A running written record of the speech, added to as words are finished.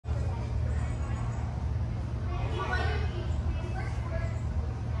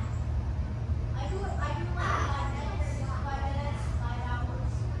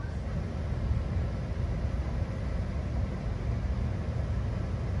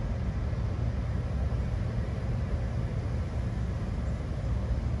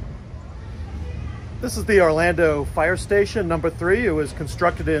This is the Orlando Fire Station number 3. It was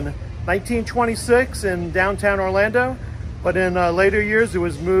constructed in 1926 in downtown Orlando, but in later years it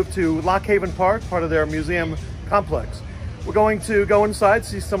was moved to Loch Park, part of their museum complex. We're going to go inside,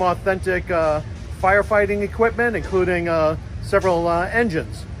 see some authentic firefighting equipment, including several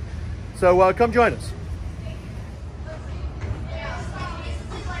engines. So come join us.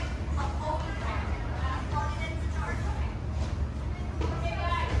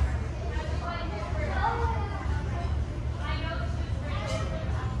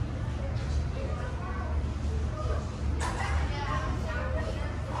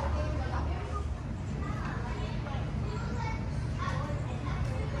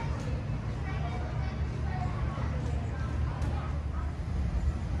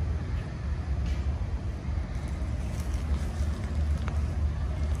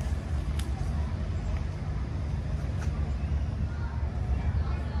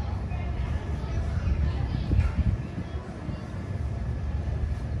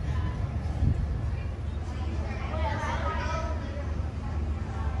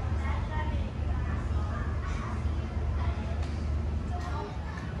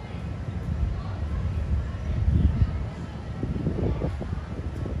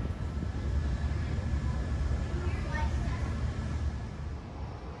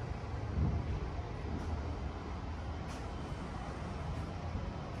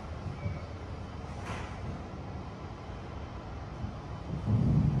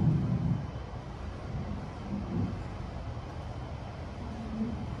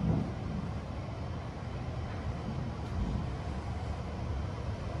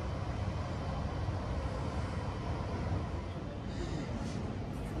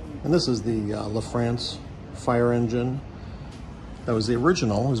 And this is the LaFrance fire engine. That was the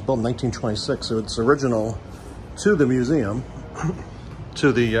original. It was built in 1926, so it's original to the museum,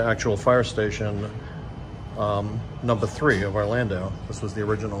 to the actual fire station number 3 of Orlando. This was the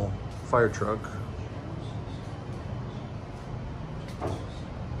original fire truck.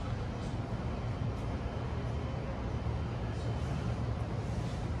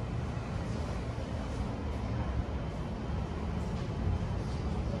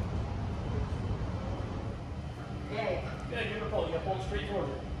 Yeah, give it a pull. You gotta pull it straight towards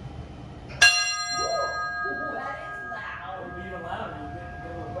it. Ooh, that is loud. It'll be even louder. You get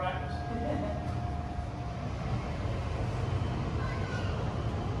a little practice.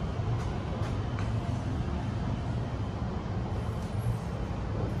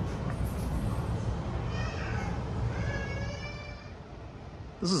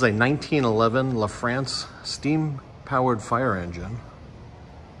 This is a 1911 LaFrance steam-powered fire engine.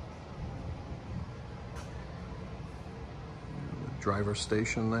 Driver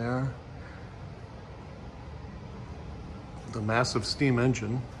station there. The massive steam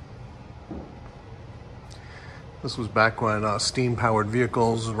engine. This was back when steam-powered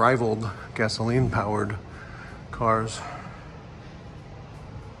vehicles rivaled gasoline-powered cars.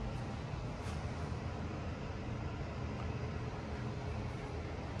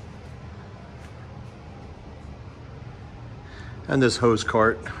 And this hose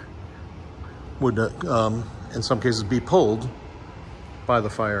cart would, in some cases, be pulled by the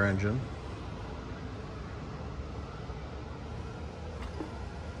fire engine.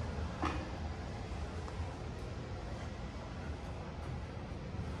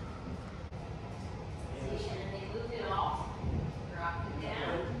 They moved it off, dropped it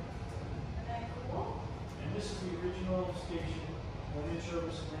down. Isn't that cool? And this is the original station. Went in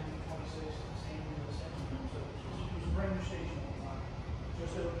service in 1926. Same in the same. So it was a brand new station at the time.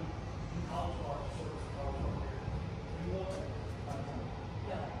 Just so in college park, service in college park area. You know that?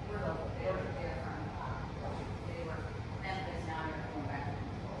 No, we're local. They were Memphis, now they're going back.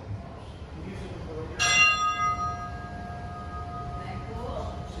 We use it for Isn't that cool?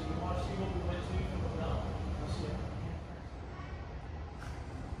 So you want to see what we went to from the bell? Let's see it.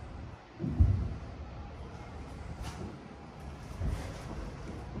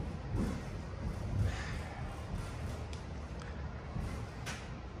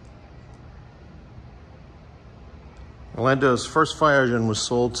 Orlando's first fire engine was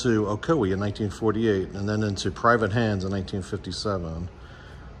sold to Ocoee in 1948 and then into private hands in 1957.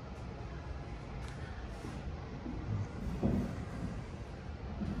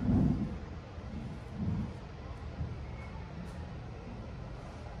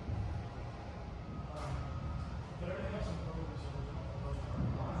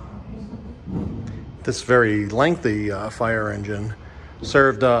 This very lengthy fire engine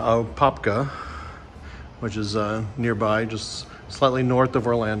served Opopka, which is nearby, just slightly north of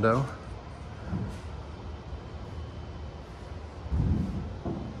Orlando.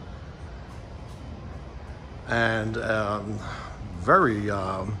 and very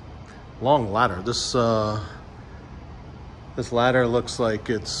long ladder. This ladder looks like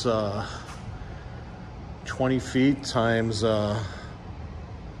it's 20 feet times well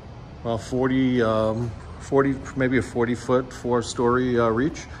 40, maybe a 40-foot, 4-story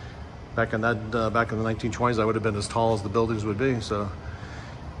reach. Back in the 1920s, that would have been as tall as the buildings would be. So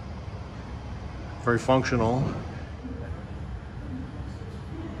very functional.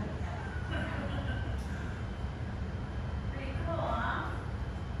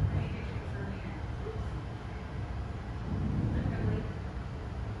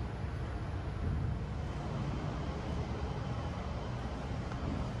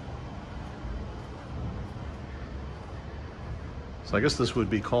 So I guess this would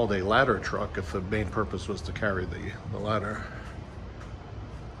be called a ladder truck if the main purpose was to carry the ladder.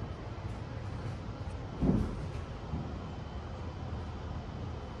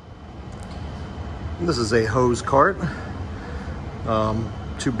 And this is a hose cart.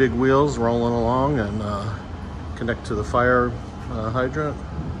 2 big wheels rolling along and connect to the fire hydrant.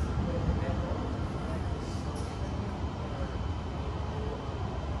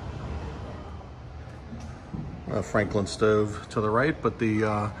 Franklin stove to the right, but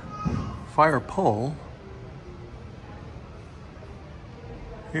the fire pole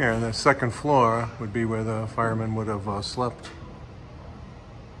here on the 2nd floor would be where the firemen would have slept.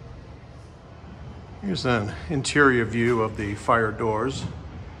 Here's an interior view of the fire doors.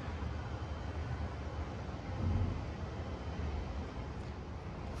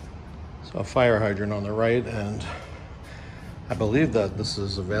 So a fire hydrant on the right, and I believe that this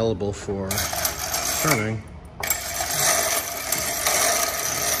is available for turning.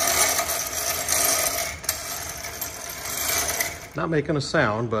 Not making a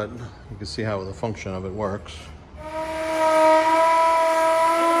sound, but you can see how the function of it works.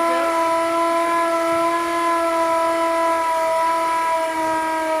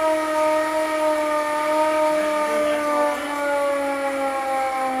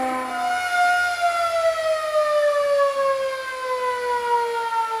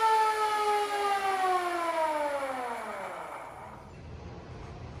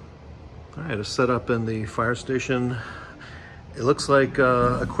 All right, a setup in the fire station. It looks like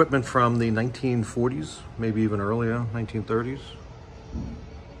equipment from the 1940s, maybe even earlier, 1930s.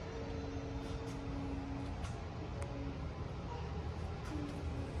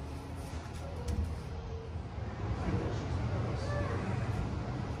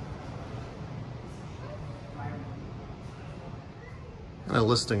 And a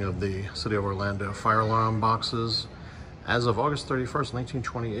listing of the City of Orlando fire alarm boxes as of August 31st,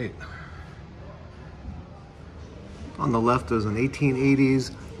 1928. On the left is an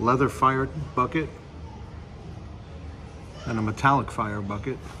 1880s leather fire bucket and a metallic fire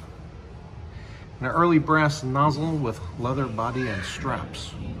bucket. And an early brass nozzle with leather body and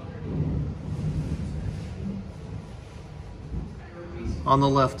straps. On the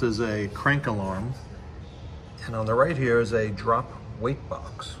left is a crank alarm. And on the right here is a drop weight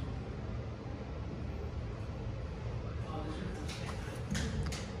box.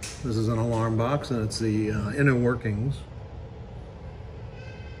 This is an alarm box, and it's the inner workings.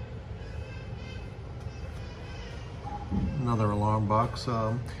 Another alarm box.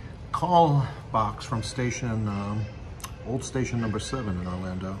 Call box from station, old station number 7 in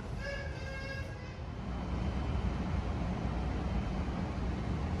Orlando.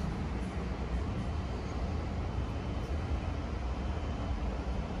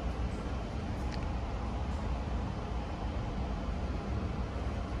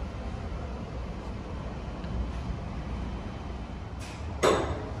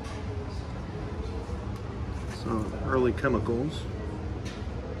 So early chemicals.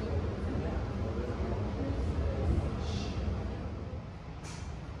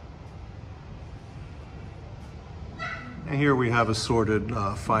 And here we have assorted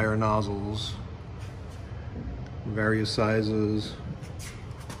fire nozzles, various sizes.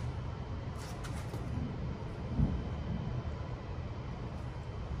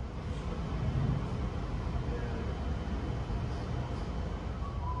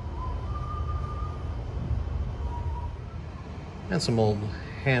 And some old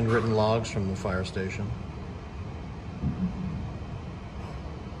handwritten logs from the fire station.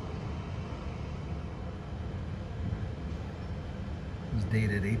 It's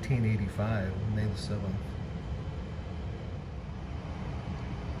dated 1885, May the 7th.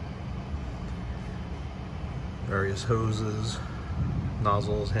 Various hoses,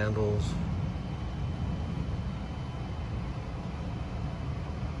 nozzles, handles.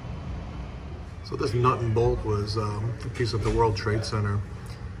 So this nut and bolt was a piece of the World Trade Center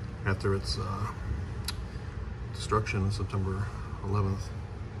after its Construction September 11th,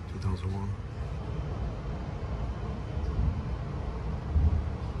 2001.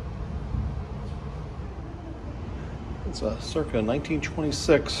 It's a circa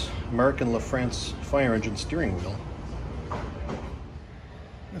 1926 American LaFrance fire engine steering wheel.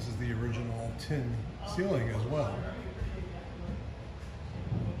 This is the original tin ceiling as well.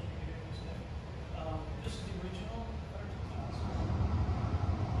 This is the original.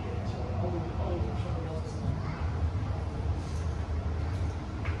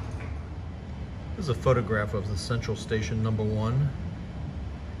 This is a photograph of the Central Station number 1,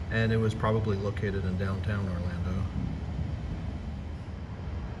 and it was probably located in downtown Orlando.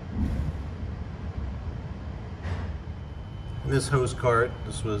 This hose cart,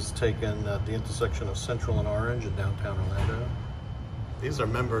 this was taken at the intersection of Central and Orange in downtown Orlando. These are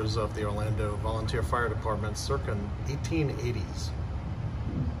members of the Orlando Volunteer Fire Department circa 1880s.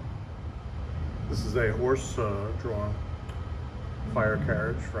 This is a horse-drawn fire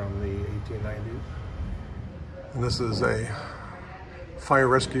carriage from the 1890s. And this is a fire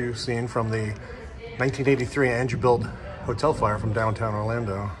rescue scene from the 1983 Angie-built hotel fire from downtown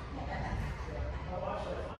Orlando.